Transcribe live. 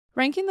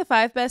Ranking the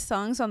 5 best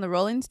songs on the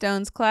Rolling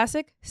Stones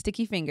classic,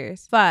 Sticky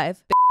Fingers.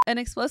 5. An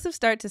explosive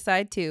start to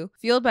side 2,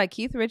 fueled by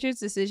Keith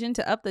Richards' decision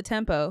to up the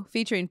tempo,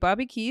 featuring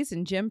Bobby Keys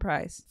and Jim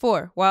Price.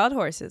 4. Wild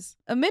Horses.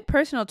 Amid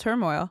personal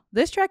turmoil,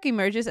 this track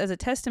emerges as a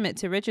testament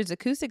to Richards'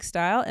 acoustic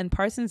style and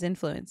Parsons'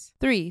 influence.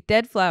 3.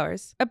 Dead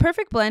Flowers. A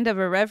perfect blend of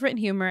irreverent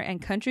humor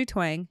and country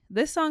twang,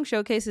 this song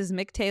showcases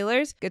Mick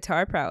Taylor's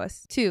guitar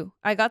prowess. 2.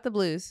 I Got the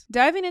Blues.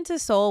 Diving into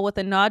soul with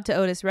a nod to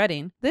Otis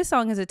Redding, this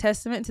song is a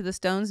testament to the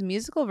Stones'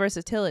 musical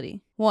versatility.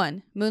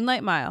 1.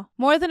 Moonlight Mile.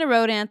 More than a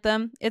road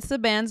anthem, it's the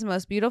band's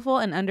most beautiful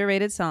and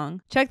underrated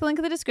song. Check the link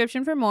in the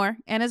description for more,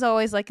 and as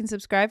always, like and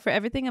subscribe for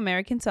everything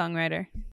American Songwriter.